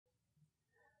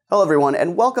Hello everyone,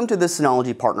 and welcome to the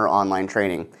Synology Partner Online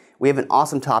Training. We have an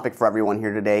awesome topic for everyone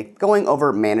here today, going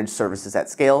over managed services at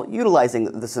scale utilizing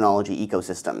the Synology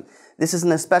ecosystem. This is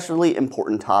an especially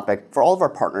important topic for all of our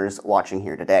partners watching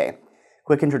here today.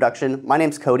 Quick introduction, my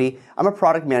name's Cody. I'm a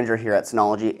product manager here at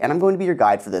Synology, and I'm going to be your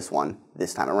guide for this one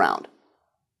this time around.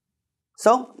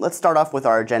 So let's start off with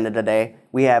our agenda today.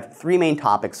 We have three main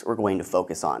topics we're going to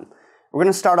focus on. We're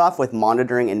going to start off with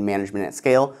monitoring and management at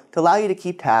scale to allow you to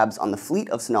keep tabs on the fleet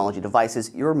of Synology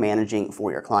devices you're managing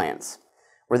for your clients.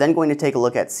 We're then going to take a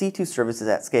look at C2 services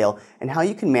at scale and how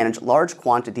you can manage large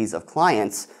quantities of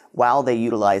clients while they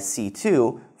utilize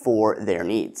C2 for their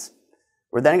needs.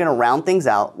 We're then going to round things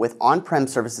out with on-prem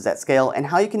services at scale and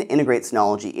how you can integrate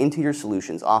Synology into your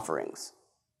solutions offerings.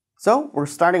 So we're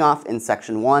starting off in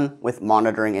section 1 with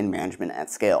monitoring and management at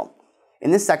scale. In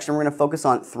this section, we're going to focus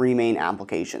on three main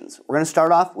applications. We're going to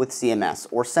start off with CMS,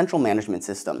 or Central Management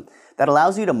System, that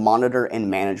allows you to monitor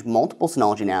and manage multiple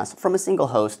Synology NAS from a single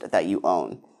host that you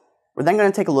own. We're then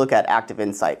going to take a look at Active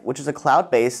Insight, which is a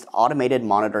cloud-based automated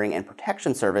monitoring and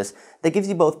protection service that gives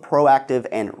you both proactive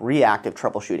and reactive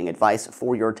troubleshooting advice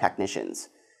for your technicians.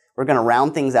 We're going to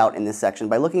round things out in this section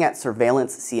by looking at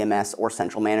Surveillance CMS, or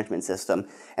Central Management System,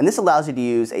 and this allows you to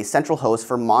use a central host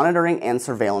for monitoring and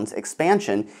surveillance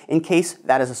expansion in case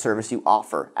that is a service you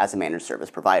offer as a managed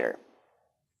service provider.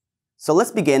 So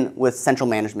let's begin with Central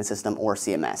Management System, or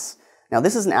CMS. Now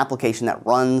this is an application that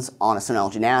runs on a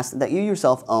Synology NAS that you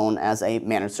yourself own as a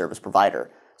managed service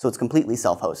provider, so it's completely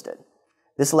self-hosted.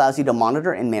 This allows you to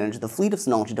monitor and manage the fleet of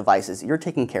Synology devices you're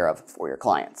taking care of for your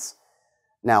clients.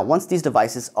 Now, once these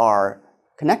devices are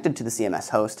connected to the CMS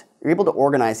host, you're able to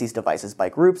organize these devices by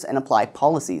groups and apply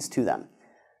policies to them.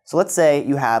 So let's say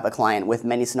you have a client with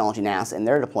many Synology NAS in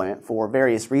their deployment for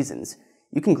various reasons.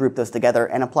 You can group those together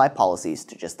and apply policies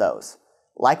to just those.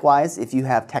 Likewise, if you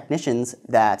have technicians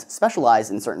that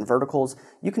specialize in certain verticals,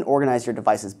 you can organize your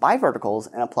devices by verticals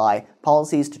and apply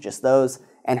policies to just those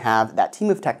and have that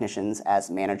team of technicians as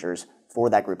managers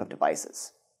for that group of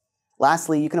devices.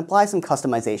 Lastly, you can apply some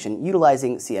customization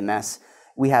utilizing CMS.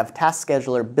 We have Task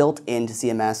Scheduler built into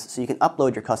CMS, so you can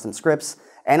upload your custom scripts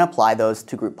and apply those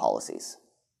to group policies.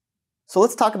 So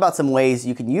let's talk about some ways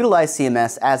you can utilize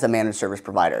CMS as a managed service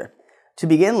provider. To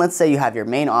begin, let's say you have your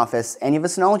main office and you have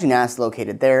a Synology NAS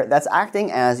located there that's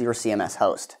acting as your CMS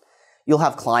host. You'll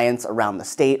have clients around the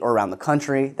state or around the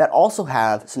country that also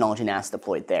have Synology NAS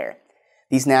deployed there.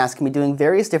 These NAS can be doing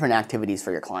various different activities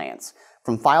for your clients,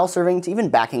 from file serving to even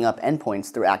backing up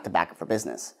endpoints through Active Backup for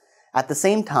Business. At the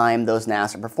same time those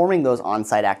NAS are performing those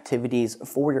on-site activities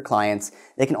for your clients,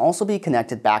 they can also be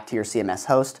connected back to your CMS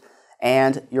host,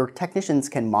 and your technicians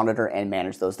can monitor and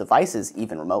manage those devices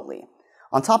even remotely.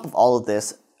 On top of all of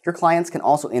this, your clients can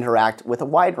also interact with a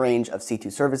wide range of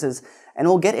C2 services, and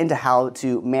we'll get into how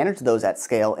to manage those at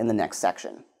scale in the next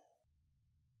section.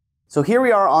 So here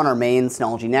we are on our main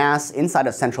Synology NAS inside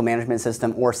of Central Management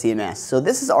System, or CMS. So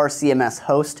this is our CMS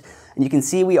host, and you can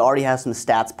see we already have some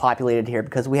stats populated here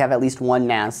because we have at least one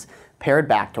NAS paired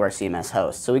back to our CMS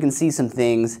host. So we can see some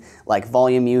things like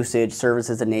volume usage,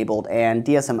 services enabled, and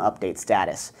DSM update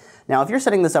status. Now if you're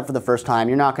setting this up for the first time,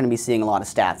 you're not going to be seeing a lot of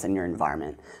stats in your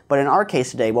environment. But in our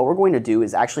case today, what we're going to do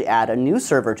is actually add a new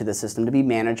server to the system to be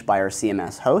managed by our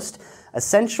CMS host,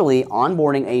 essentially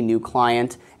onboarding a new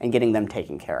client and getting them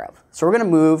taken care of. So we're going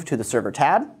to move to the Server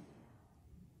tab,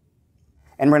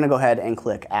 and we're going to go ahead and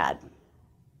click Add.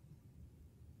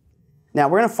 Now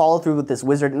we're going to follow through with this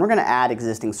wizard, and we're going to add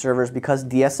existing servers because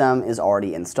DSM is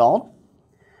already installed.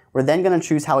 We're then going to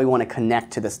choose how we want to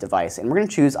connect to this device, and we're going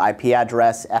to choose IP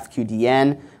address,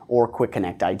 FQDN, or Quick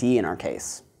Connect ID in our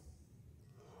case.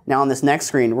 Now on this next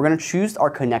screen, we're going to choose our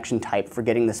connection type for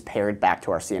getting this paired back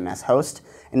to our CMS host.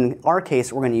 In our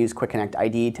case, we're going to use Quick Connect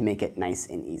ID to make it nice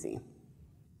and easy.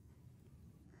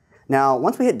 Now,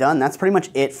 once we hit done, that's pretty much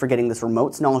it for getting this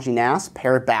remote Synology NAS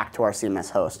paired back to our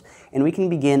CMS host, and we can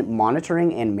begin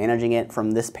monitoring and managing it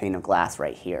from this pane of glass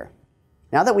right here.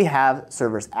 Now that we have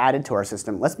servers added to our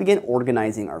system, let's begin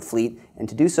organizing our fleet, and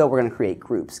to do so, we're going to create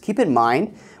groups. Keep in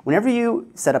mind, whenever you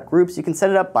set up groups, you can set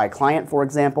it up by client, for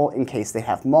example, in case they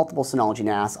have multiple Synology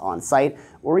NAS on site,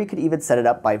 or you could even set it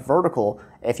up by vertical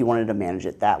if you wanted to manage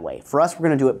it that way. For us, we're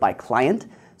going to do it by client,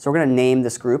 so we're going to name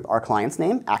this group our client's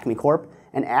name, Acme Corp,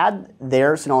 and add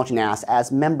their Synology NAS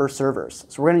as member servers.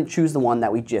 So we're going to choose the one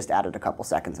that we just added a couple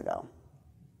seconds ago.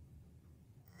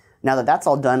 Now that that's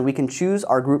all done, we can choose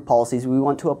our group policies we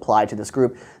want to apply to this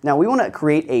group. Now we want to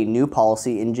create a new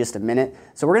policy in just a minute,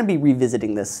 so we're going to be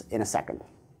revisiting this in a second.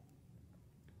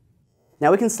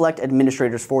 Now we can select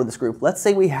administrators for this group. Let's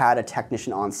say we had a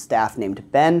technician on staff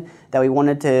named Ben that we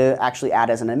wanted to actually add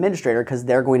as an administrator because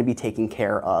they're going to be taking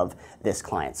care of this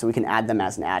client. So we can add them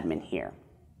as an admin here.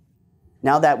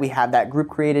 Now that we have that group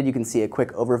created, you can see a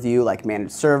quick overview like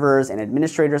managed servers and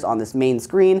administrators on this main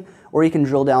screen, or you can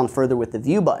drill down further with the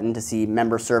view button to see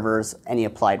member servers, any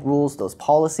applied rules, those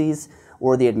policies,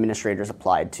 or the administrators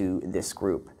applied to this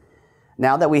group.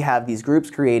 Now that we have these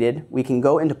groups created, we can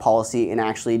go into policy and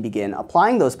actually begin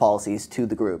applying those policies to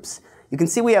the groups. You can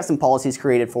see we have some policies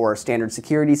created for standard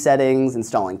security settings,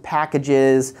 installing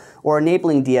packages, or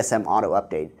enabling DSM auto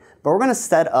update. But we're going to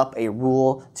set up a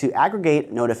rule to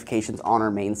aggregate notifications on our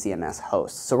main CMS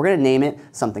host. So we're going to name it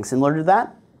something similar to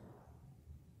that.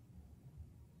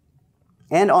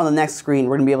 And on the next screen,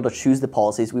 we're going to be able to choose the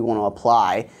policies we want to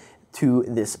apply to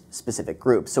this specific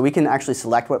group. So we can actually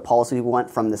select what policy we want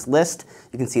from this list.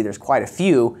 You can see there's quite a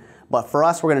few, but for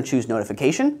us, we're going to choose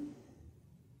notification.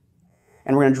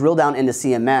 And we're going to drill down into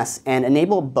CMS and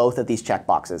enable both of these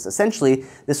checkboxes. Essentially,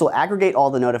 this will aggregate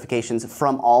all the notifications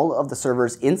from all of the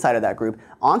servers inside of that group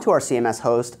onto our CMS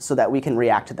host so that we can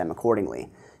react to them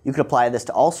accordingly. You could apply this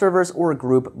to all servers or a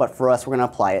group, but for us, we're going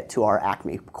to apply it to our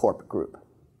Acme Corp group.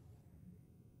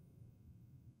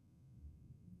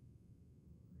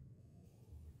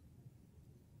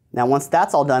 Now once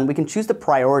that's all done, we can choose the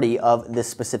priority of this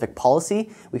specific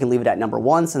policy. We can leave it at number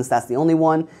 1 since that's the only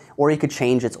one, or you could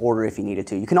change its order if you needed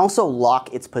to. You can also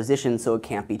lock its position so it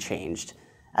can't be changed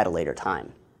at a later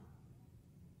time.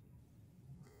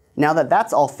 Now that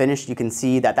that's all finished, you can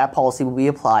see that that policy will be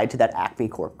applied to that Acme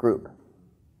Corp group.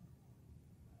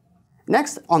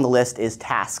 Next on the list is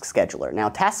Task Scheduler. Now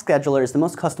Task Scheduler is the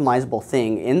most customizable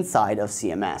thing inside of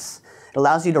CMS. It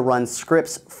allows you to run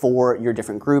scripts for your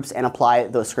different groups and apply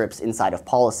those scripts inside of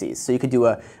policies. So you could do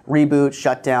a reboot,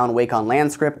 shutdown, wake on LAN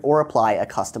script, or apply a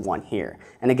custom one here.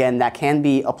 And again, that can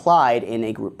be applied in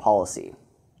a group policy.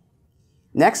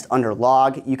 Next, under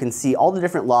log, you can see all the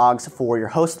different logs for your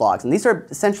host logs. And these are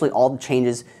essentially all the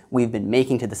changes we've been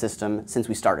making to the system since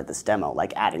we started this demo,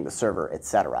 like adding the server,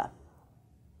 etc.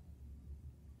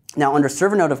 Now under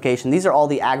server notification, these are all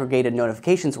the aggregated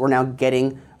notifications we're now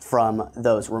getting from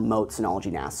those remote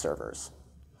Synology NAS servers.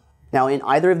 Now in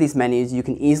either of these menus, you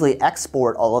can easily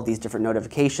export all of these different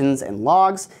notifications and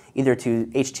logs either to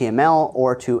HTML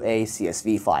or to a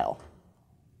CSV file.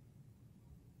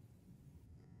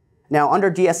 Now under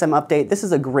DSM update, this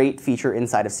is a great feature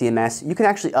inside of CMS. You can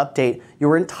actually update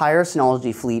your entire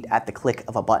Synology fleet at the click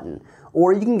of a button.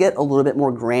 Or you can get a little bit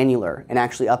more granular and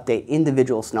actually update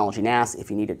individual Synology NAS if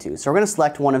you needed to. So we're going to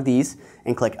select one of these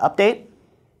and click Update.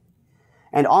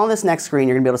 And on this next screen,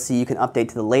 you're going to be able to see you can update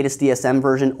to the latest DSM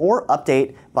version or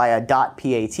update via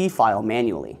 .pat file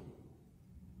manually.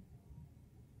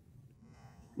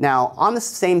 Now on the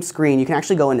same screen, you can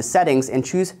actually go into Settings and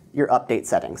choose your update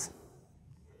settings.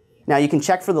 Now you can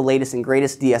check for the latest and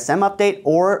greatest DSM update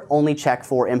or only check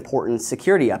for important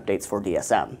security updates for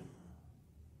DSM.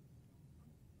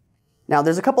 Now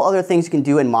there's a couple other things you can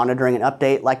do in monitoring an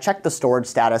update, like check the storage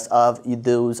status of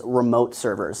those remote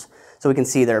servers. So we can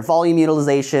see their volume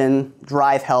utilization,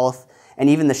 drive health, and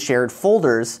even the shared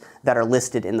folders that are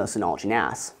listed in the Synology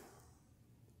NAS.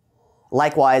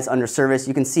 Likewise, under service,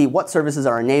 you can see what services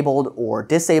are enabled or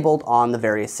disabled on the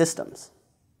various systems.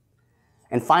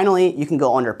 And finally, you can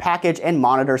go under package and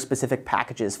monitor specific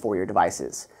packages for your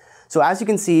devices. So as you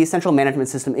can see, Central Management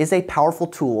System is a powerful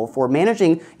tool for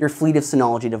managing your fleet of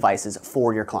Synology devices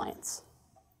for your clients.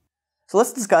 So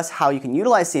let's discuss how you can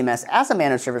utilize CMS as a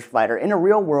managed service provider in a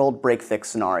real-world break-fix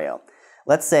scenario.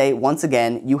 Let's say, once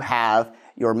again, you have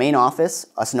your main office,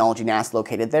 a Synology NAS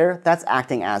located there, that's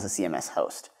acting as a CMS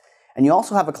host. And you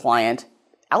also have a client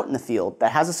out in the field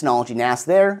that has a Synology NAS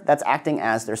there that's acting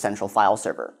as their central file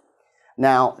server.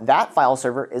 Now, that file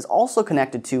server is also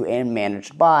connected to and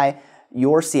managed by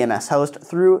your CMS host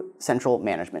through Central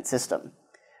Management System.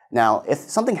 Now, if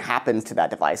something happens to that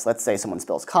device, let's say someone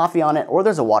spills coffee on it or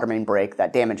there's a water main break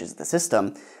that damages the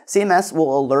system, CMS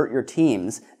will alert your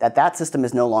teams that that system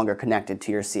is no longer connected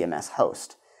to your CMS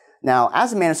host. Now,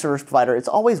 as a managed service provider, it's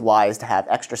always wise to have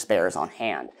extra spares on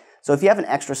hand. So if you have an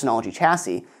extra Synology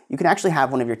chassis, you can actually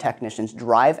have one of your technicians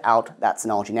drive out that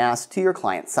Synology NAS to your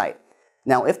client site.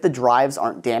 Now, if the drives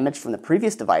aren't damaged from the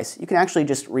previous device, you can actually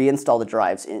just reinstall the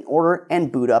drives in order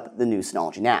and boot up the new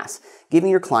Synology NAS,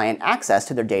 giving your client access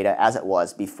to their data as it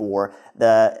was before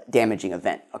the damaging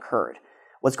event occurred.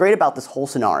 What's great about this whole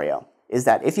scenario is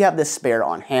that if you have this spare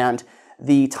on hand,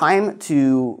 the time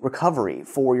to recovery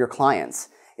for your clients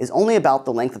is only about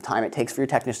the length of time it takes for your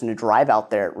technician to drive out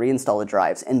there, reinstall the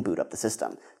drives, and boot up the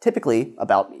system. Typically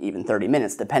about even 30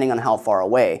 minutes, depending on how far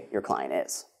away your client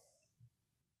is.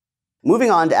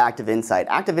 Moving on to Active Insight.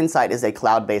 Active Insight is a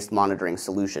cloud-based monitoring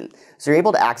solution, so you're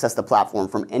able to access the platform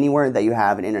from anywhere that you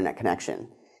have an internet connection.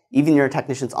 Even your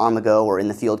technicians on the go or in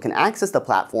the field can access the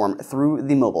platform through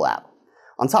the mobile app.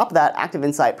 On top of that, Active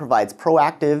Insight provides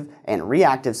proactive and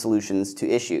reactive solutions to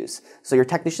issues, so your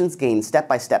technicians gain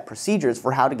step-by-step procedures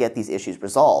for how to get these issues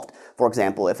resolved, for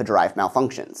example, if a drive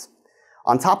malfunctions.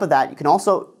 On top of that, you can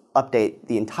also update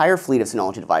the entire fleet of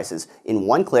Synology devices in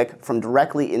one click from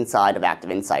directly inside of Active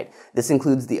Insight. This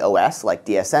includes the OS, like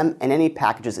DSM, and any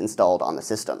packages installed on the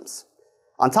systems.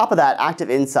 On top of that, Active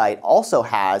Insight also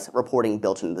has reporting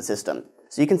built into the system.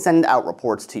 So you can send out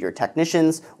reports to your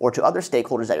technicians or to other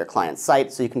stakeholders at your client's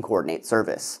site so you can coordinate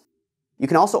service. You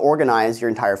can also organize your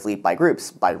entire fleet by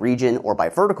groups, by region, or by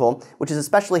vertical, which is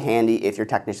especially handy if your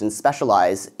technicians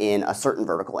specialize in a certain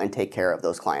vertical and take care of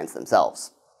those clients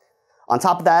themselves. On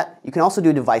top of that, you can also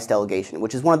do device delegation,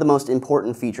 which is one of the most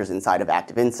important features inside of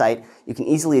Active Insight. You can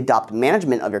easily adopt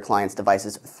management of your clients'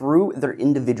 devices through their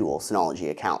individual Synology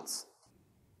accounts.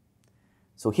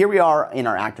 So here we are in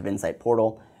our Active Insight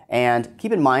portal, and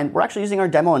keep in mind, we're actually using our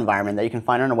demo environment that you can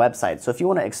find on our website. So if you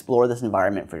want to explore this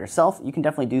environment for yourself, you can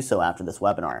definitely do so after this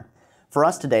webinar. For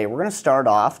us today, we're going to start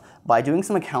off by doing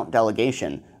some account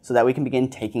delegation so that we can begin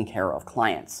taking care of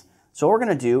clients. So what we're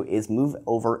going to do is move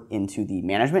over into the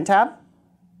Management tab,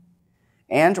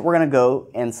 and we're going to go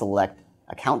and select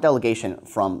Account Delegation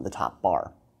from the top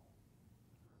bar.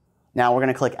 Now we're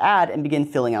going to click Add and begin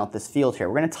filling out this field here.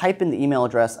 We're going to type in the email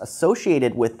address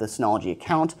associated with the Synology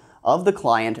account of the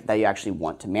client that you actually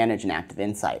want to manage in Active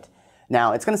Insight.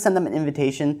 Now it's going to send them an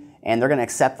invitation, and they're going to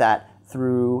accept that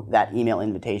through that email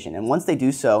invitation. And once they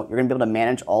do so, you're going to be able to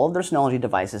manage all of their Synology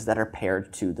devices that are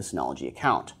paired to the Synology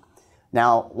account.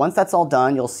 Now, once that's all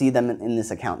done, you'll see them in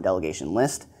this account delegation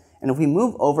list. And if we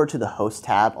move over to the Host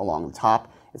tab along the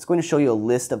top, it's going to show you a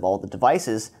list of all the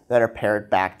devices that are paired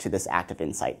back to this Active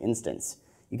Insight instance.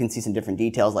 You can see some different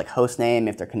details like host name,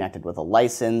 if they're connected with a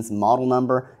license, model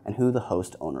number, and who the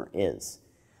host owner is.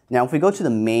 Now, if we go to the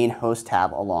main Host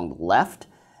tab along the left,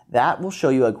 that will show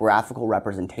you a graphical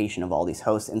representation of all these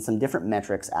hosts and some different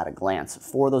metrics at a glance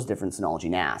for those different Synology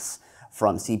NAS,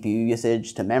 from CPU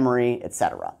usage to memory,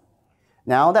 etc.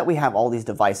 Now that we have all these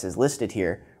devices listed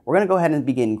here, we're going to go ahead and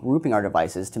begin grouping our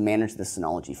devices to manage the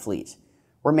Synology fleet.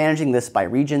 We're managing this by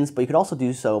regions, but you could also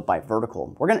do so by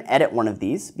vertical. We're going to edit one of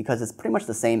these because it's pretty much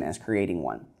the same as creating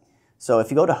one. So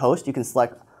if you go to Host, you can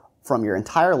select from your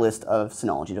entire list of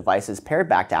Synology devices paired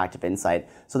back to Active Insight.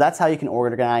 So that's how you can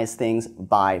organize things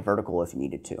by vertical if you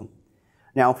needed to.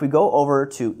 Now, if we go over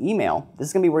to email, this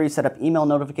is going to be where you set up email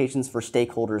notifications for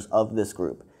stakeholders of this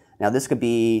group. Now, this could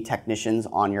be technicians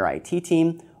on your IT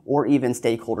team or even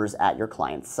stakeholders at your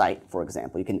client's site, for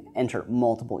example. You can enter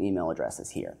multiple email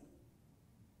addresses here.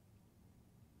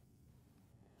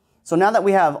 So now that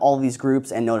we have all these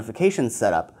groups and notifications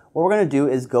set up, what we're going to do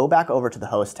is go back over to the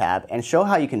Host tab and show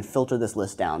how you can filter this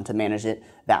list down to manage it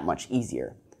that much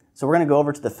easier. So we're going to go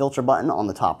over to the Filter button on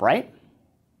the top right.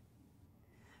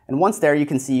 And once there, you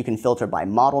can see you can filter by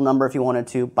model number if you wanted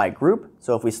to, by group.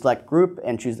 So if we select group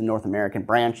and choose the North American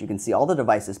branch, you can see all the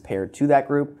devices paired to that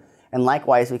group. And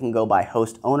likewise, we can go by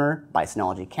host owner, by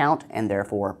Synology account, and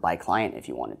therefore by client if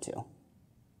you wanted to.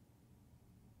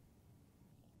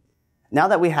 Now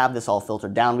that we have this all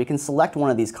filtered down, we can select one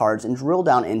of these cards and drill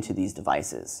down into these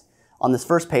devices. On this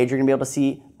first page, you're going to be able to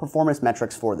see performance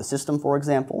metrics for the system, for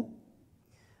example,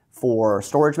 for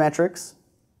storage metrics,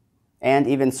 and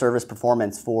even service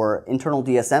performance for internal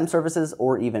DSM services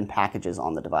or even packages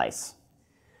on the device.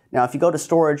 Now, if you go to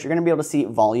storage, you're going to be able to see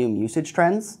volume usage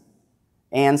trends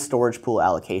and storage pool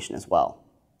allocation as well.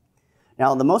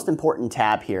 Now, the most important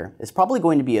tab here is probably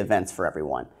going to be events for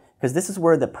everyone, because this is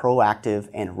where the proactive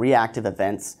and reactive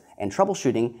events and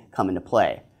troubleshooting come into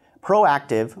play.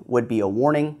 Proactive would be a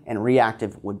warning and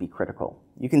reactive would be critical.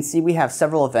 You can see we have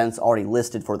several events already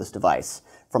listed for this device,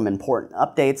 from important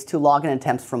updates to login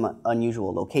attempts from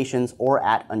unusual locations or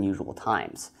at unusual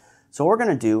times. So what we're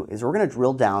going to do is we're going to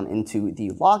drill down into the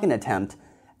login attempt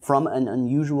from an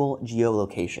unusual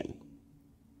geolocation.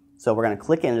 So we're going to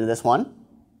click into this one.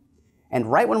 And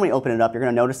right when we open it up, you're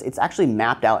going to notice it's actually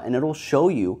mapped out and it'll show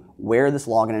you where this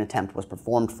login attempt was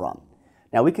performed from.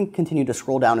 Now we can continue to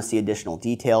scroll down to see additional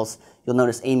details. You'll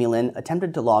notice Amy Lynn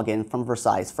attempted to log in from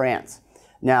Versailles, France.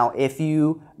 Now, if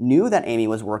you knew that Amy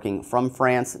was working from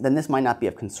France, then this might not be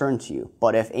of concern to you.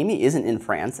 But if Amy isn't in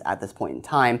France at this point in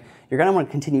time, you're going to want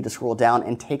to continue to scroll down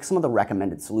and take some of the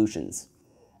recommended solutions.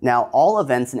 Now, all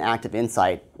events in Active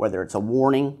Insight, whether it's a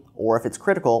warning or if it's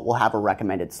critical, will have a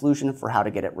recommended solution for how to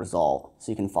get it resolved,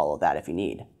 so you can follow that if you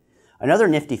need. Another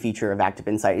nifty feature of Active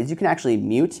Insight is you can actually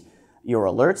mute your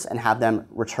alerts and have them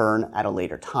return at a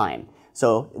later time.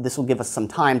 So this will give us some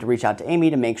time to reach out to Amy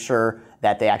to make sure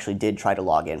that they actually did try to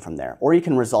log in from there. Or you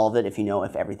can resolve it if you know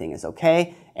if everything is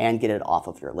okay and get it off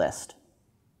of your list.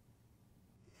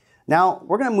 Now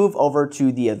we're going to move over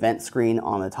to the event screen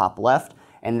on the top left,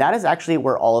 and that is actually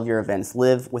where all of your events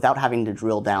live without having to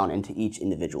drill down into each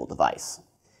individual device.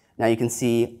 Now you can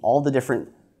see all the different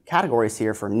categories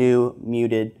here for new,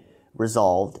 muted,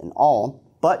 resolved, and all,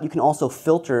 but you can also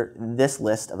filter this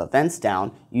list of events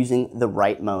down using the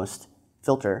rightmost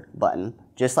filter button,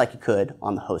 just like you could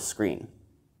on the host screen.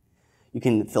 You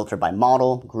can filter by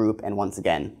model, group, and once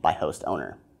again, by host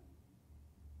owner.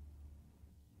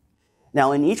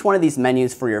 Now in each one of these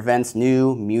menus for your events,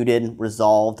 new, muted,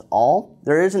 resolved, all,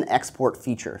 there is an export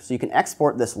feature. So you can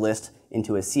export this list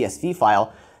into a CSV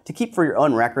file to keep for your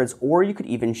own records, or you could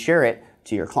even share it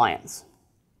to your clients.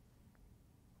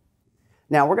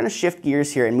 Now we're going to shift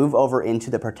gears here and move over into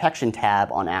the Protection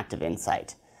tab on Active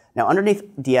Insight. Now underneath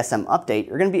DSM Update,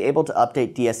 you're going to be able to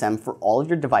update DSM for all of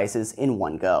your devices in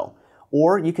one go.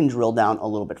 Or you can drill down a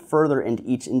little bit further into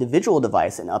each individual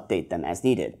device and update them as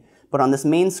needed. But on this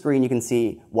main screen, you can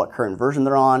see what current version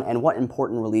they're on and what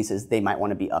important releases they might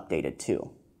want to be updated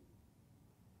to.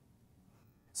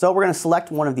 So we're going to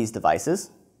select one of these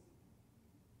devices,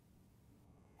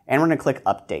 and we're going to click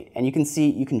Update. And you can see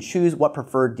you can choose what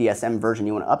preferred DSM version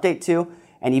you want to update to,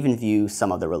 and even view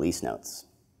some of the release notes.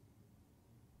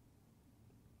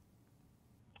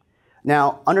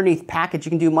 Now, underneath Package, you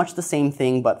can do much the same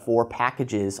thing, but for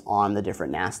packages on the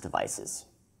different NAS devices.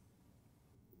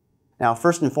 Now,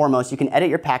 first and foremost, you can edit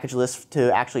your package list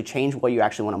to actually change what you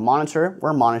actually want to monitor.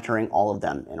 We're monitoring all of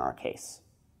them in our case.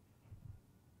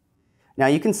 Now,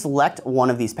 you can select one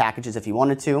of these packages if you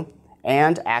wanted to,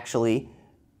 and actually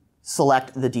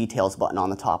select the Details button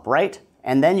on the top right,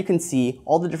 and then you can see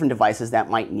all the different devices that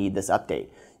might need this update.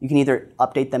 You can either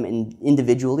update them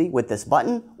individually with this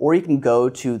button, or you can go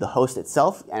to the host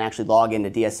itself and actually log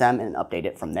into DSM and update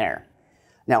it from there.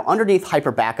 Now, underneath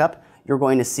Hyper Backup, you're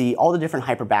going to see all the different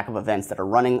Hyper Backup events that are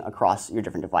running across your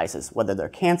different devices, whether they're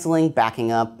canceling,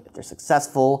 backing up, if they're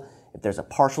successful, if there's a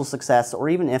partial success, or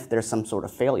even if there's some sort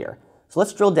of failure. So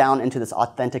let's drill down into this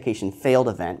Authentication Failed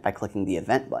event by clicking the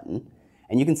Event button.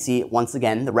 And you can see, once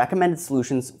again, the recommended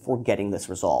solutions for getting this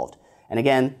resolved. And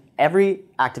again, every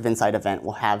Active Insight event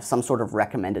will have some sort of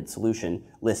recommended solution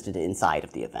listed inside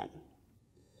of the event.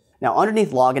 Now,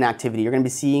 underneath Login Activity, you're going to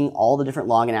be seeing all the different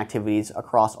login activities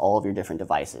across all of your different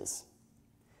devices.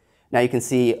 Now, you can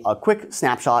see a quick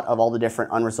snapshot of all the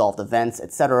different unresolved events,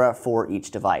 etc., for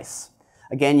each device.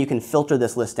 Again, you can filter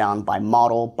this list down by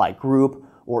model, by group,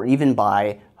 or even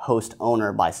by host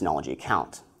owner by Synology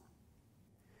account.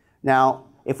 Now,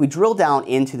 if we drill down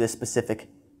into this specific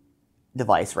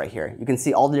device right here, you can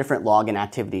see all the different login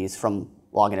activities from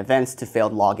login events to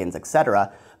failed logins,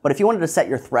 etc. But if you wanted to set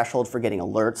your threshold for getting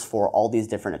alerts for all these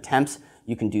different attempts,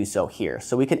 you can do so here.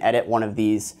 So we can edit one of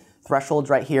these thresholds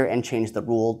right here and change the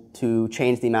rule to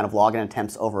change the amount of login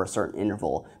attempts over a certain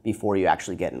interval before you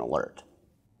actually get an alert.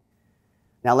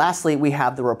 Now lastly, we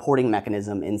have the reporting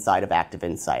mechanism inside of Active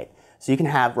Insight. So you can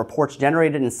have reports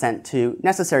generated and sent to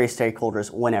necessary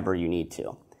stakeholders whenever you need to.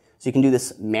 So you can do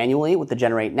this manually with the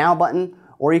Generate Now button,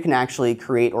 or you can actually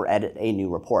create or edit a new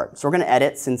report. So we're going to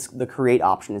edit since the Create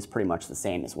option is pretty much the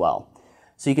same as well.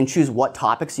 So you can choose what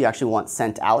topics you actually want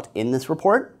sent out in this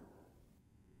report,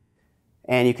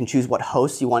 and you can choose what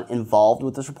hosts you want involved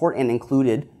with this report and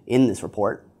included in this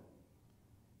report.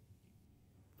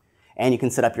 And you can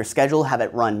set up your schedule, have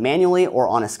it run manually or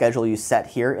on a schedule you set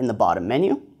here in the bottom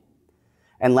menu.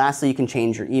 And lastly, you can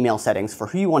change your email settings for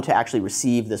who you want to actually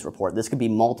receive this report. This could be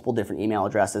multiple different email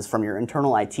addresses from your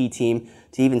internal IT team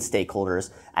to even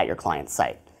stakeholders at your client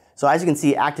site. So as you can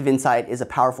see, Active Insight is a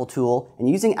powerful tool, and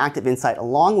using Active Insight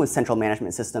along with Central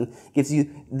Management System gives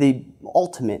you the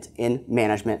ultimate in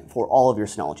management for all of your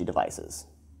Synology devices.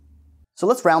 So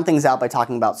let's round things out by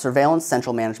talking about Surveillance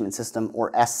Central Management System,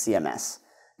 or s-cms.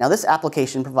 Now this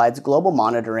application provides global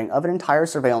monitoring of an entire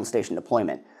surveillance station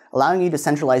deployment, allowing you to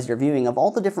centralize your viewing of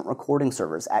all the different recording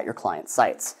servers at your client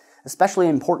sites, especially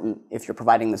important if you're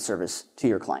providing this service to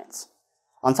your clients.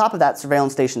 On top of that,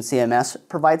 Surveillance Station CMS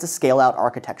provides a scale-out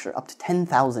architecture up to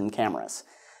 10,000 cameras.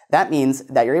 That means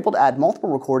that you're able to add multiple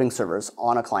recording servers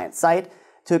on a client site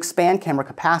to expand camera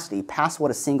capacity past what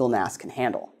a single NAS can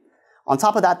handle. On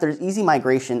top of that, there's easy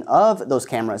migration of those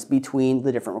cameras between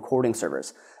the different recording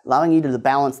servers, allowing you to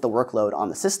balance the workload on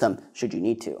the system should you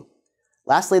need to.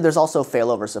 Lastly, there's also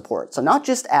failover support. So not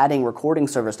just adding recording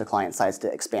servers to client sites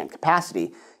to expand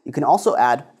capacity, you can also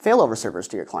add failover servers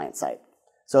to your client site.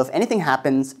 So if anything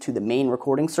happens to the main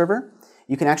recording server,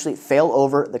 you can actually fail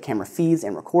over the camera feeds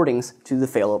and recordings to the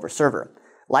failover server.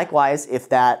 Likewise, if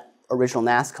that original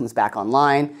NAS comes back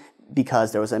online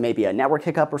because there was maybe a network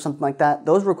hiccup or something like that,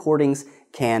 those recordings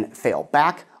can fail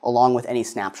back along with any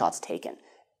snapshots taken,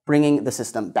 bringing the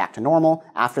system back to normal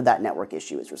after that network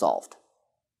issue is resolved.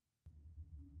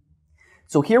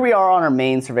 So here we are on our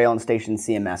main Surveillance Station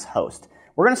CMS host.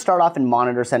 We're going to start off in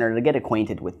Monitor Center to get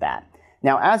acquainted with that.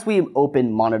 Now, as we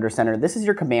open Monitor Center, this is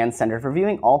your command center for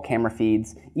viewing all camera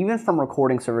feeds, even from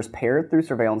recording servers paired through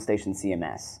Surveillance Station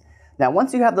CMS. Now,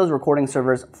 once you have those recording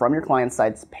servers from your client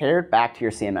sites paired back to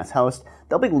your CMS host,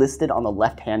 they'll be listed on the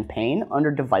left-hand pane under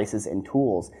Devices and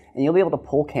Tools, and you'll be able to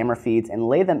pull camera feeds and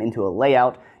lay them into a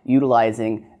layout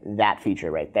utilizing that feature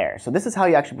right there. So this is how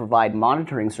you actually provide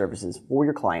monitoring services for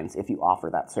your clients if you offer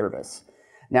that service.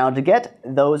 Now, to get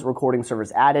those recording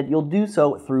servers added, you'll do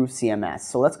so through CMS.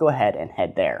 So let's go ahead and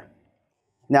head there.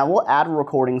 Now, we'll add a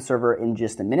recording server in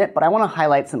just a minute, but I want to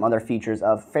highlight some other features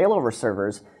of failover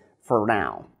servers for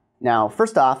now. Now,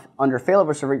 first off, under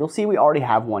failover server, you'll see we already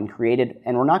have one created,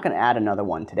 and we're not going to add another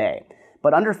one today.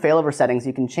 But under failover settings,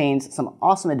 you can change some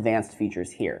awesome advanced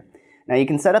features here. Now, you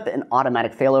can set up an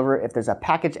automatic failover if there's a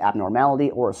package abnormality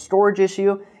or a storage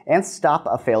issue, and stop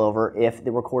a failover if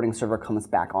the recording server comes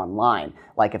back online,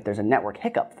 like if there's a network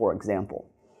hiccup, for example.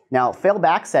 Now,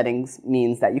 failback settings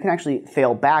means that you can actually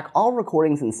fail back all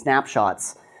recordings and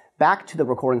snapshots back to the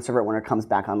recording server when it comes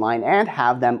back online and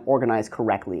have them organized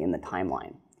correctly in the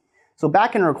timeline. So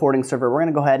back in recording server, we're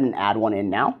going to go ahead and add one in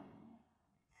now.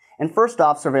 And first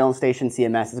off, Surveillance Station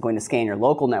CMS is going to scan your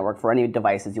local network for any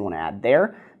devices you want to add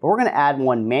there, but we're going to add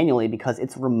one manually because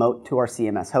it's remote to our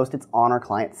CMS host. It's on our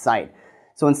client site.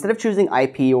 So instead of choosing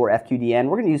IP or FQDN,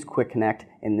 we're going to use Quick Connect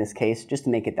in this case just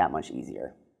to make it that much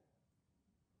easier.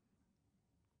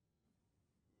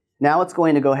 Now it's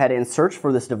going to go ahead and search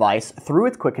for this device through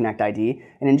its Quick Connect ID,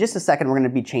 and in just a second we're going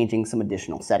to be changing some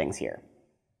additional settings here.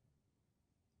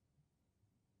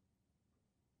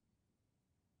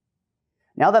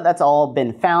 Now that that's all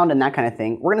been found and that kind of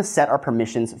thing, we're going to set our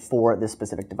permissions for this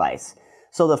specific device.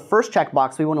 So the first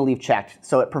checkbox we want to leave checked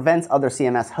so it prevents other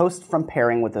CMS hosts from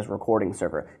pairing with this recording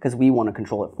server because we want to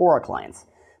control it for our clients.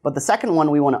 But the second one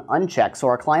we want to uncheck so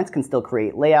our clients can still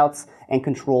create layouts and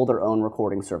control their own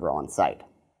recording server on site.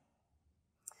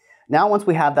 Now once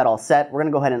we have that all set, we're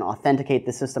going to go ahead and authenticate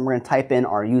the system. We're going to type in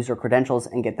our user credentials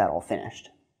and get that all finished.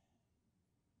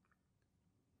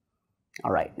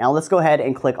 All right, now let's go ahead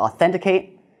and click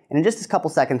Authenticate. And in just a couple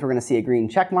seconds, we're going to see a green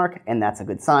check mark, and that's a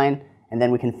good sign. And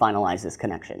then we can finalize this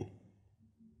connection.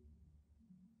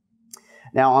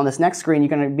 Now on this next screen, you're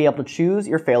going to be able to choose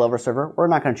your failover server. We're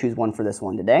not going to choose one for this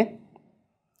one today.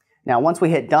 Now once we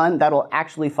hit done, that'll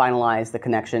actually finalize the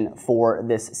connection for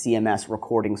this CMS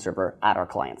recording server at our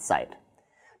client site.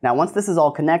 Now once this is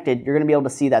all connected, you're going to be able to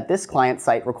see that this client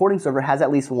site recording server has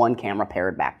at least one camera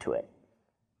paired back to it.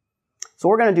 So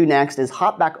what we're going to do next is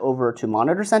hop back over to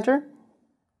Monitor Center,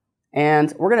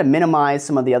 and we're going to minimize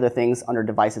some of the other things under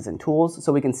Devices and Tools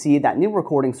so we can see that new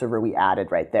recording server we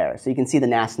added right there. So you can see the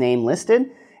NAS name listed,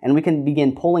 and we can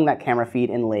begin pulling that camera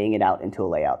feed and laying it out into a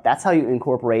layout. That's how you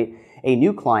incorporate a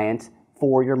new client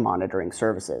for your monitoring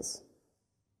services.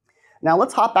 Now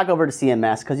let's hop back over to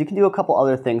CMS because you can do a couple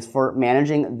other things for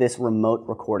managing this remote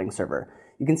recording server.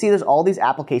 You can see there's all these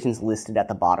applications listed at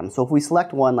the bottom. So if we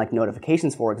select one like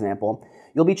notifications, for example,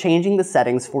 you'll be changing the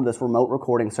settings for this remote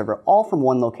recording server all from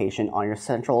one location on your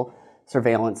central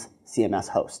surveillance CMS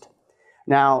host.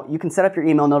 Now, you can set up your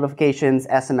email notifications,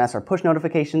 SMS or push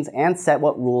notifications, and set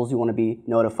what rules you want to be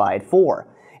notified for.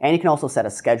 And you can also set a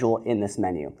schedule in this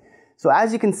menu. So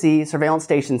as you can see, Surveillance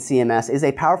Station CMS is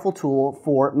a powerful tool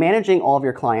for managing all of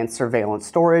your clients' surveillance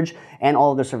storage and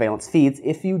all of their surveillance feeds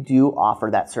if you do offer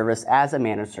that service as a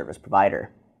managed service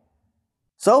provider.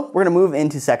 So we're going to move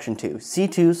into section 2,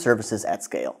 C2 services at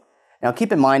scale. Now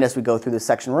keep in mind as we go through this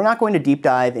section, we're not going to deep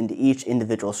dive into each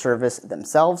individual service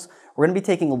themselves. We're going to be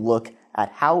taking a look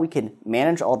at how we can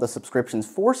manage all the subscriptions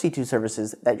for C2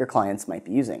 services that your clients might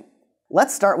be using.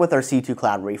 Let's start with our C2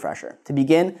 Cloud Refresher. To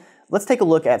begin, let's take a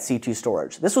look at C2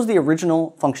 Storage. This was the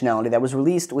original functionality that was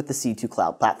released with the C2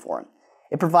 Cloud platform.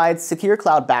 It provides secure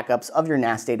cloud backups of your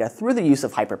NAS data through the use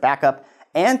of Hyper Backup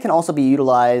and can also be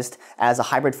utilized as a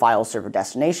hybrid file server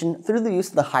destination through the use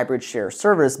of the hybrid share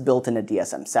service built into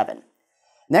DSM-7.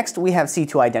 Next, we have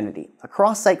C2 Identity, a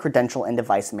cross-site credential and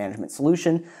device management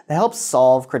solution that helps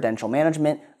solve credential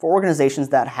management for organizations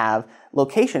that have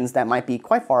locations that might be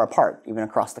quite far apart, even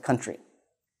across the country.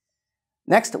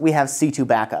 Next, we have C2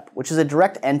 Backup, which is a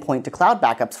direct endpoint to cloud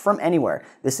backups from anywhere.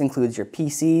 This includes your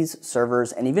PCs,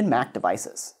 servers, and even Mac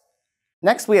devices.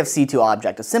 Next, we have C2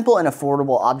 Object, a simple and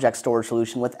affordable object storage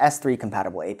solution with S3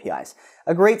 compatible APIs.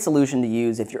 A great solution to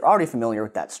use if you're already familiar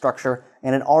with that structure,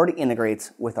 and it already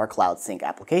integrates with our Cloud Sync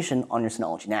application on your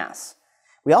Synology NAS.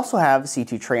 We also have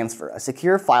C2 Transfer, a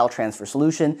secure file transfer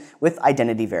solution with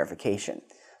identity verification.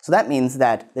 So that means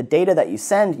that the data that you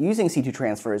send using C2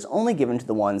 Transfer is only given to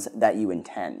the ones that you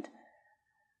intend.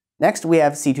 Next, we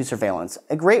have C2 Surveillance,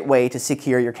 a great way to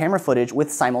secure your camera footage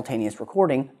with simultaneous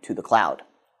recording to the cloud.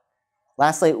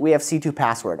 Lastly, we have C2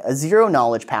 Password, a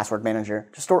zero-knowledge password manager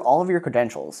to store all of your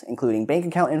credentials, including bank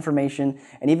account information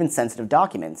and even sensitive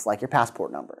documents like your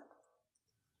passport number.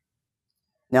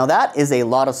 Now that is a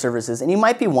lot of services, and you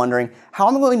might be wondering, how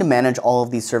am I going to manage all of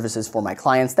these services for my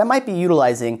clients that might be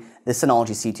utilizing the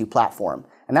Synology C2 platform?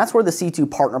 And that's where the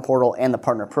C2 Partner Portal and the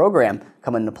Partner Program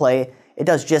come into play. It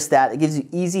does just that. It gives you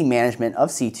easy management of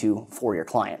C2 for your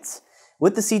clients.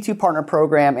 With the C2 Partner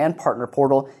Program and Partner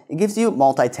Portal, it gives you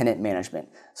multi-tenant management.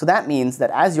 So that means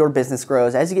that as your business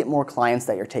grows, as you get more clients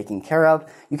that you're taking care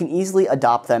of, you can easily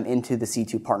adopt them into the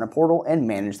C2 Partner Portal and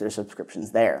manage their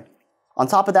subscriptions there. On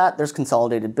top of that, there's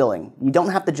consolidated billing. You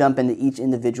don't have to jump into each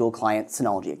individual client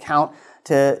Synology account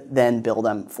to then bill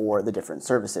them for the different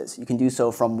services. You can do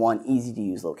so from one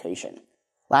easy-to-use location.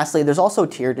 Lastly, there's also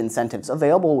tiered incentives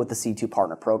available with the C2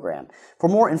 Partner Program. For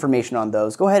more information on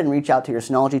those, go ahead and reach out to your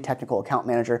Synology Technical Account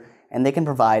Manager, and they can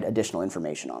provide additional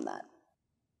information on that.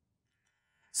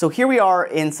 So here we are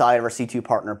inside of our C2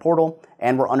 Partner Portal,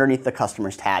 and we're underneath the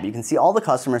Customers tab. You can see all the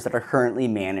customers that are currently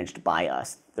managed by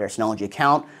us, their Synology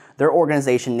account, their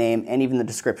organization name, and even the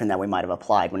description that we might have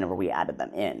applied whenever we added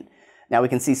them in. Now we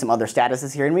can see some other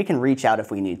statuses here, and we can reach out if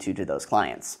we need to those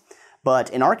clients.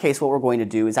 But in our case, what we're going to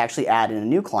do is actually add in a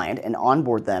new client and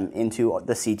onboard them into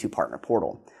the C2 Partner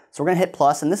Portal. So we're going to hit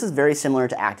plus, and this is very similar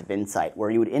to Active Insight,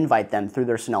 where you would invite them through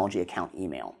their Synology account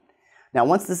email. Now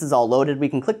once this is all loaded, we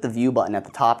can click the View button at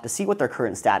the top to see what their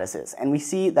current status is, and we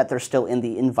see that they're still in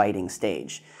the inviting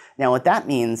stage. Now what that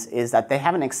means is that they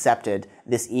haven't accepted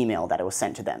this email that it was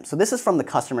sent to them. So this is from the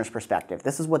customer's perspective.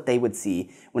 This is what they would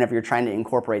see whenever you're trying to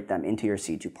incorporate them into your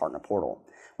C2 Partner Portal.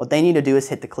 What they need to do is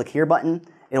hit the Click Here button.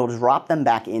 It'll drop them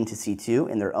back into C2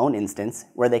 in their own instance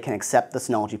where they can accept the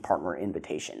Synology Partner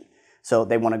invitation. So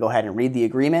they want to go ahead and read the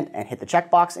agreement and hit the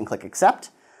checkbox and click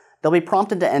Accept. They'll be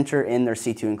prompted to enter in their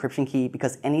C2 encryption key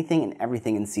because anything and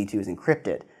everything in C2 is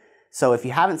encrypted. So if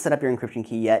you haven't set up your encryption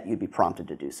key yet, you'd be prompted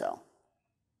to do so.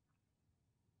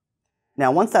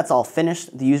 Now once that's all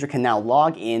finished, the user can now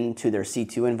log in to their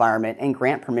C2 environment and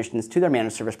grant permissions to their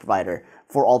managed service provider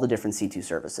for all the different C2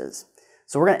 services.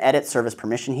 So we're going to edit service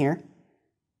permission here.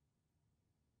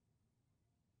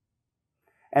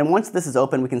 And once this is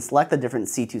open, we can select the different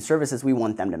C2 services we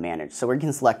want them to manage. So we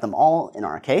can select them all in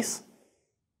our case.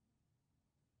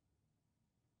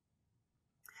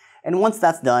 And once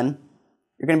that's done,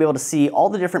 you're going to be able to see all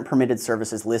the different permitted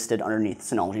services listed underneath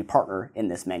Synology Partner in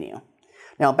this menu.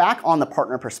 Now back on the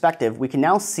partner perspective, we can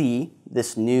now see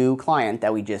this new client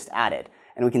that we just added.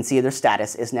 And we can see their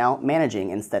status is now managing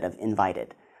instead of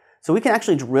invited. So we can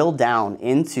actually drill down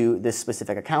into this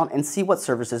specific account and see what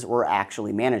services we're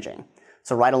actually managing.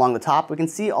 So right along the top, we can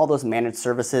see all those managed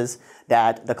services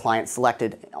that the client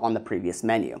selected on the previous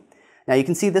menu. Now you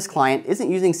can see this client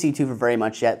isn't using C2 for very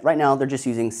much yet. Right now, they're just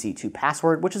using C2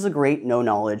 Password, which is a great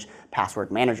no-knowledge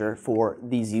password manager for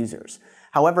these users.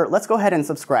 However, let's go ahead and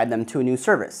subscribe them to a new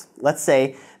service. Let's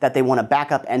say that they want to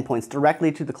back up endpoints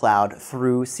directly to the cloud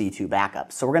through C2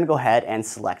 Backup. So we're going to go ahead and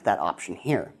select that option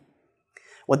here.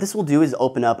 What this will do is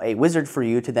open up a wizard for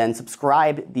you to then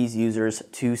subscribe these users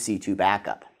to C2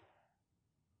 Backup.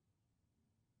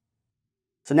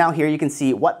 So now here you can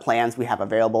see what plans we have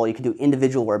available. You can do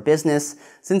individual or business.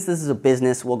 Since this is a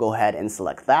business, we'll go ahead and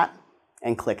select that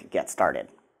and click Get Started.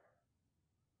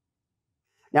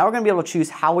 Now we're going to be able to choose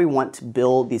how we want to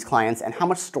bill these clients and how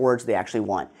much storage they actually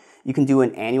want. You can do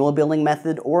an annual billing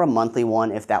method or a monthly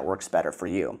one if that works better for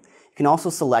you. You can also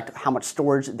select how much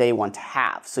storage they want to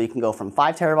have. So you can go from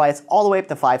 5 terabytes all the way up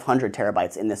to 500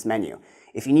 terabytes in this menu.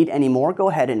 If you need any more, go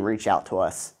ahead and reach out to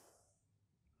us.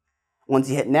 Once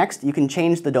you hit Next, you can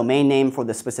change the domain name for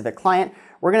the specific client.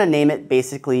 We're going to name it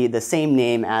basically the same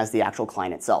name as the actual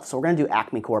client itself. So we're going to do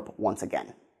Acme Corp once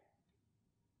again.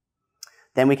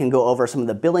 Then we can go over some of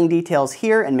the billing details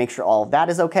here and make sure all of that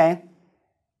is okay.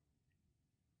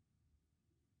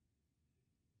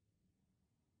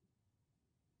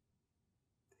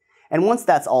 And once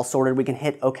that's all sorted, we can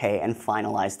hit OK and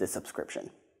finalize this subscription.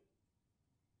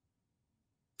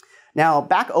 Now,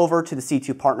 back over to the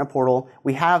C2 Partner Portal,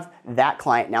 we have that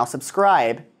client now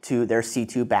subscribe to their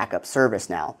C2 Backup service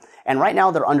now. And right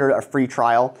now, they're under a free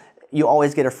trial. you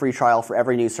always get a free trial for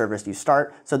every new service you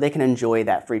start, so they can enjoy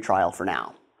that free trial for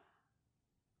now.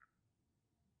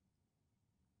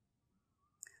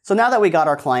 So now that we got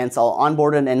our clients all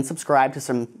onboarded and subscribed to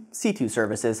some C2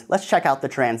 services, let's check out the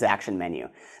transaction menu.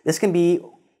 This can be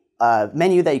a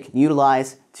menu that you can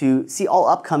utilize to see all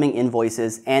upcoming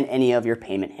invoices and any of your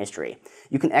payment history.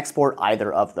 You can export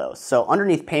either of those. So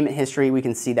underneath payment history, we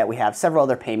can see that we have several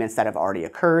other payments that have already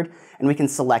occurred, and we can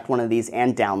select one of these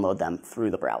and download them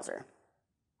through the browser.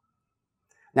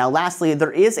 Now lastly,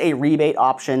 there is a rebate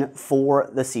option for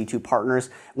the C2 partners.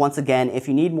 Once again, if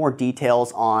you need more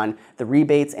details on the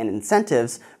rebates and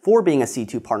incentives for being a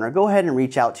C2 partner, go ahead and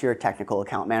reach out to your technical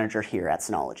account manager here at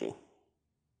Synology.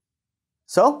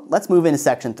 So let's move into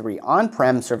section 3,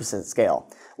 on-prem services at scale.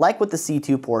 Like with the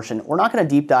C2 portion, we're not going to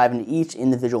deep dive into each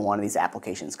individual one of these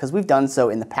applications because we've done so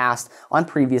in the past on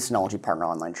previous Synology Partner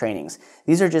Online trainings.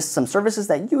 These are just some services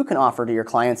that you can offer to your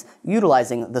clients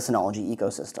utilizing the Synology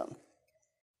ecosystem.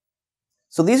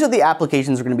 So these are the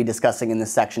applications we're going to be discussing in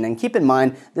this section, and keep in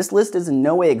mind, this list is in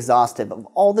no way exhaustive of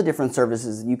all the different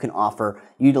services you can offer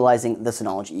utilizing the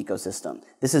Synology ecosystem.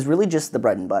 This is really just the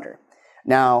bread and butter.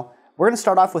 Now, we're going to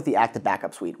start off with the Active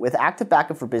Backup suite. With Active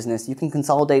Backup for Business, you can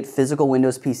consolidate physical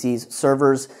Windows PCs,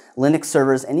 servers, Linux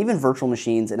servers, and even virtual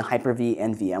machines in Hyper-V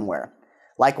and VMware.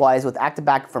 Likewise, with Active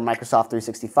Backup for Microsoft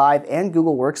 365 and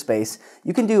Google Workspace,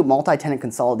 you can do multi-tenant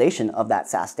consolidation of that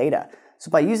SaaS data.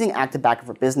 So by using Active Backup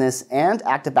for Business and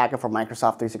Active Backup for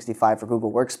Microsoft 365 for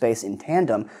Google Workspace in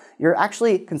tandem, you're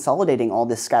actually consolidating all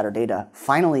this scattered data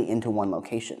finally into one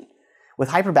location. With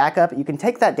Hyper Backup, you can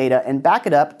take that data and back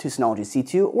it up to Synology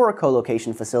C2 or a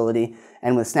co-location facility,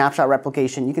 and with Snapshot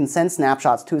Replication, you can send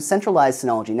snapshots to a centralized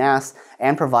Synology NAS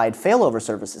and provide failover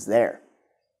services there.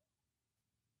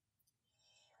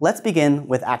 Let's begin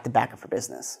with Active Backup for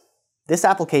Business. This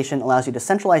application allows you to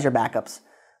centralize your backups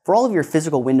for all of your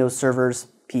physical Windows servers,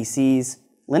 PCs,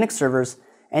 Linux servers,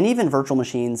 and even virtual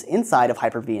machines inside of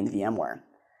Hyper-V and VMware.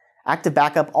 Active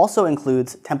Backup also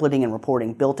includes templating and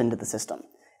reporting built into the system.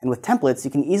 And with templates,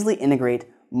 you can easily integrate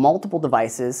multiple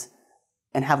devices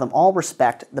and have them all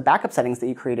respect the backup settings that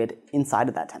you created inside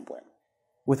of that template.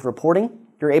 With reporting,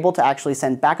 you're able to actually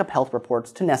send backup health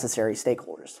reports to necessary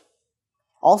stakeholders.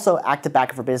 Also, Active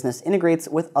Backup for Business integrates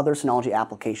with other Synology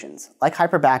applications, like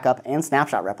Hyper Backup and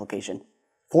Snapshot Replication,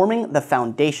 forming the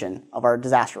foundation of our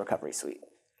disaster recovery suite.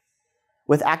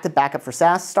 With Active Backup for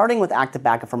SaaS, starting with Active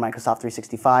Backup for Microsoft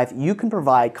 365, you can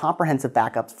provide comprehensive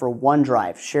backups for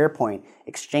OneDrive, SharePoint,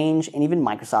 Exchange, and even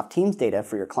Microsoft Teams data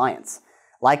for your clients.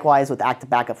 Likewise, with Active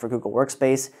Backup for Google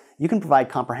Workspace, you can provide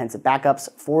comprehensive backups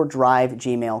for Drive,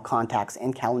 Gmail, contacts,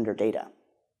 and calendar data.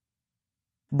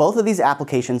 Both of these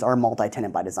applications are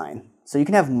multi-tenant by design, so you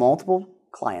can have multiple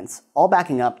clients all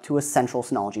backing up to a central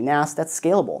Synology NAS that's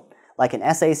scalable, like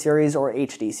an SA series or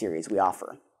HD series we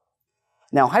offer.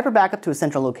 Now, Hyper Backup to a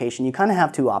central location, you kind of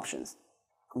have two options.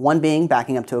 One being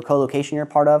backing up to a co-location you're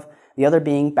part of, the other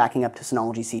being backing up to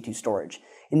Synology C2 storage.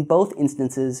 In both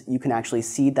instances, you can actually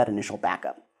seed that initial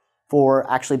backup.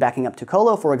 For actually backing up to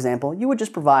colo, for example, you would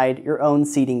just provide your own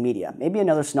seeding media, maybe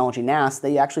another Synology NAS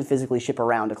that you actually physically ship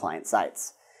around to client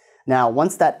sites. Now,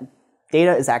 once that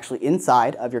data is actually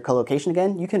inside of your co-location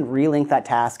again, you can relink that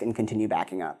task and continue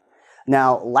backing up.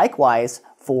 Now, likewise,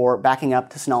 for backing up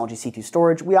to Synology C2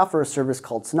 storage, we offer a service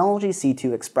called Synology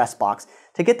C2 Express Box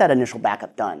to get that initial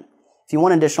backup done. If you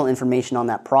want additional information on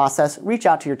that process, reach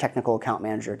out to your technical account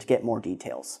manager to get more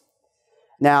details.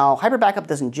 Now, Hyper Backup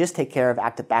doesn't just take care of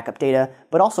active backup data,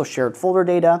 but also shared folder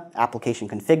data, application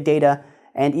config data,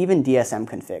 and even DSM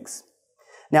configs.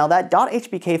 Now, that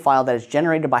 .hbk file that is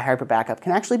generated by Hyper Backup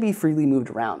can actually be freely moved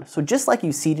around. So just like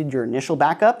you seeded your initial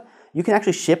backup, you can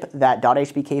actually ship that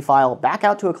 .hbk file back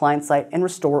out to a client site and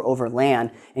restore over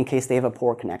LAN in case they have a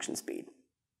poor connection speed.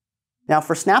 Now,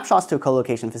 for snapshots to a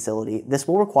co-location facility, this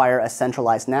will require a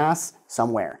centralized NAS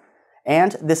somewhere.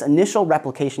 And this initial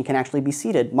replication can actually be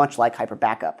seeded, much like Hyper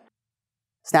Backup.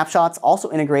 Snapshots also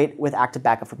integrate with Active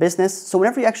Backup for Business, so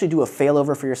whenever you actually do a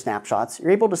failover for your snapshots, you're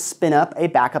able to spin up a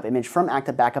backup image from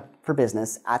Active Backup for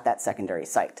Business at that secondary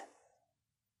site.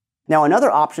 Now,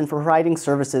 another option for providing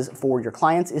services for your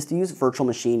clients is to use Virtual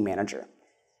Machine Manager.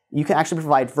 You can actually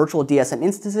provide virtual DSM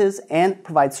instances and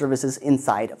provide services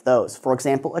inside of those. For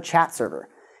example, a chat server.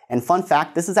 And fun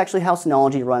fact, this is actually how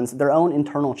Synology runs their own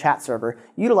internal chat server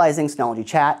utilizing Synology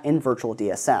Chat and Virtual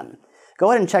DSM. Go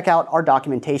ahead and check out our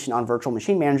documentation on Virtual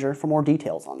Machine Manager for more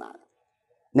details on that.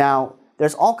 Now,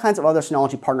 there's all kinds of other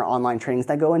Synology Partner Online trainings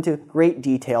that go into great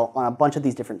detail on a bunch of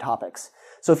these different topics.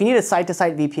 So if you need a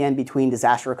site-to-site VPN between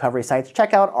disaster recovery sites,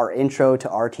 check out our Intro to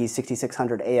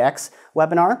RT6600AX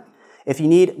webinar. If you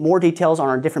need more details on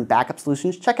our different backup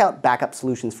solutions, check out Backup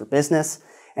Solutions for Business.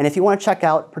 And if you want to check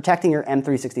out protecting your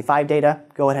M365 data,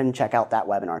 go ahead and check out that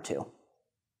webinar too.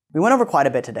 We went over quite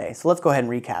a bit today, so let's go ahead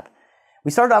and recap.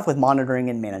 We started off with monitoring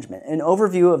and management, an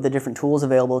overview of the different tools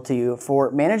available to you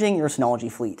for managing your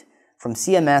Synology fleet. From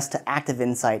CMS to Active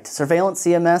Insight to Surveillance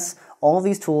CMS, all of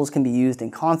these tools can be used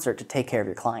in concert to take care of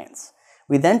your clients.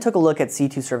 We then took a look at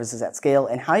C2 services at scale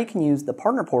and how you can use the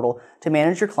partner portal to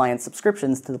manage your clients'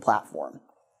 subscriptions to the platform.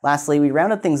 Lastly, we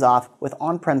rounded things off with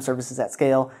On-Prem services at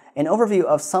scale, an overview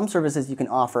of some services you can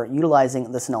offer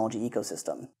utilizing the Synology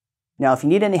ecosystem. Now, if you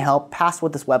need any help past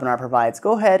what this webinar provides,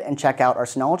 go ahead and check out our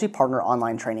Synology Partner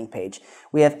online training page.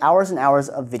 We have hours and hours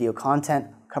of video content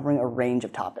covering a range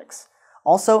of topics.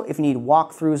 Also, if you need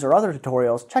walkthroughs or other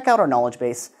tutorials, check out our knowledge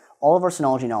base. All of our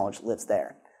Synology knowledge lives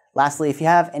there. Lastly, if you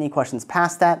have any questions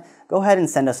past that, go ahead and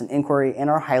send us an inquiry and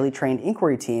our highly trained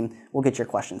inquiry team will get your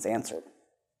questions answered.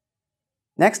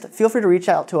 Next, feel free to reach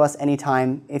out to us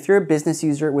anytime. If you're a business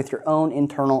user with your own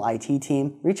internal IT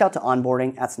team, reach out to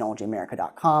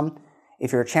onboarding@synologyamerica.com.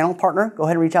 If you're a channel partner, go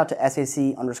ahead and reach out to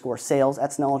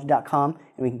sac_sales@synology.com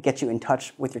and we can get you in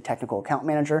touch with your technical account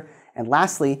manager. And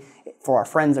lastly, for our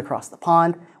friends across the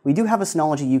pond, we do have a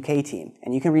Synology UK team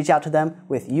and you can reach out to them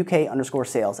with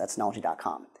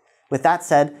uk_sales@synology.com. With that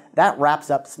said, that wraps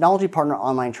up Synology Partner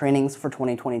Online Trainings for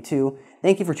 2022.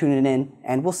 Thank you for tuning in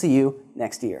and we'll see you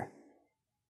next year.